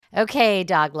Okay,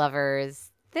 dog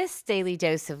lovers, this daily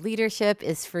dose of leadership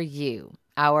is for you.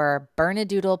 Our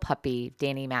Bernedoodle puppy,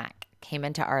 Danny Mac, came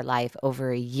into our life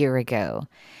over a year ago.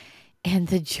 And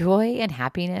the joy and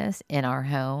happiness in our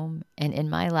home and in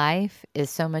my life is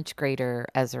so much greater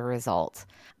as a result.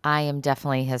 I am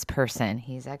definitely his person.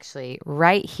 He's actually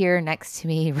right here next to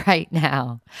me right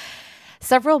now.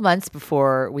 Several months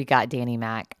before we got Danny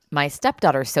Mac, my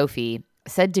stepdaughter Sophie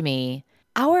said to me,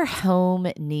 "Our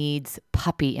home needs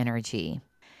puppy energy."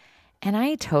 And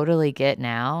I totally get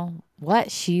now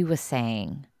what she was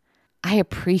saying. I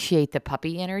appreciate the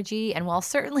puppy energy. And while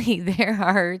certainly there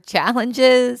are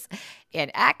challenges and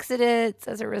accidents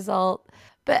as a result,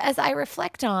 but as I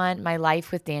reflect on my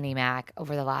life with Danny Mac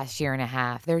over the last year and a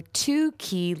half, there are two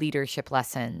key leadership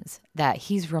lessons that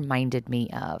he's reminded me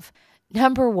of.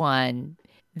 Number one,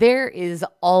 there is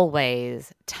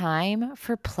always time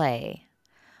for play.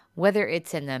 Whether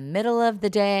it's in the middle of the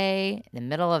day, the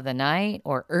middle of the night,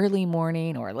 or early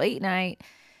morning or late night,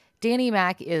 Danny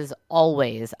Mac is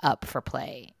always up for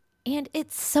play. And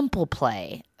it's simple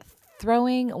play,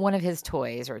 throwing one of his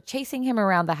toys or chasing him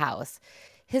around the house.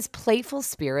 His playful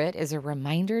spirit is a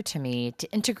reminder to me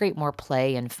to integrate more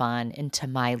play and fun into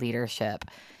my leadership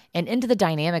and into the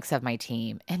dynamics of my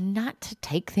team and not to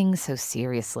take things so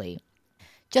seriously.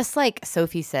 Just like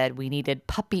Sophie said, we needed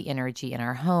puppy energy in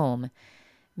our home.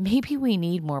 Maybe we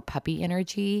need more puppy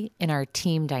energy in our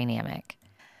team dynamic.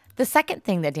 The second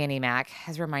thing that Danny Mac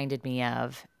has reminded me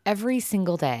of every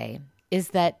single day is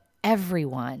that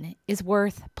everyone is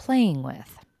worth playing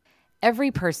with.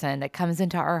 Every person that comes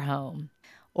into our home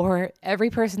or every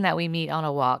person that we meet on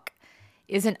a walk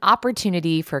is an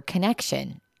opportunity for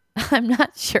connection. I'm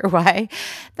not sure why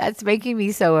that's making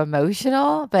me so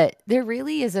emotional, but there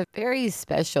really is a very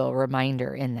special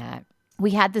reminder in that.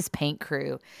 We had this paint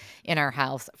crew in our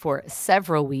house for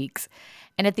several weeks.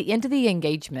 And at the end of the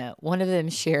engagement, one of them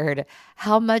shared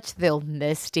how much they'll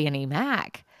miss Danny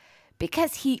Mac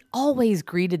because he always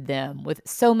greeted them with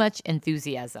so much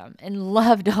enthusiasm and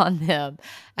loved on them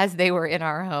as they were in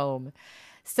our home.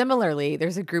 Similarly,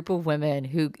 there's a group of women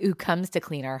who comes to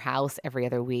clean our house every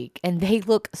other week, and they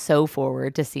look so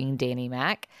forward to seeing Danny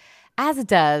Mac, as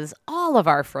does all of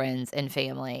our friends and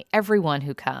family, everyone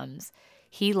who comes.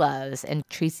 He loves and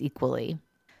treats equally.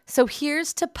 So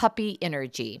here's to puppy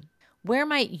energy. Where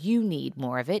might you need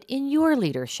more of it in your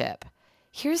leadership?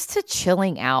 Here's to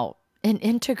chilling out and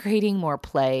integrating more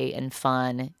play and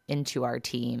fun into our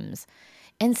teams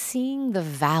and seeing the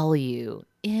value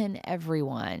in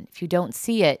everyone. If you don't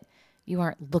see it, you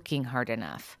aren't looking hard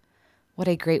enough. What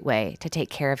a great way to take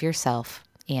care of yourself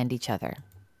and each other.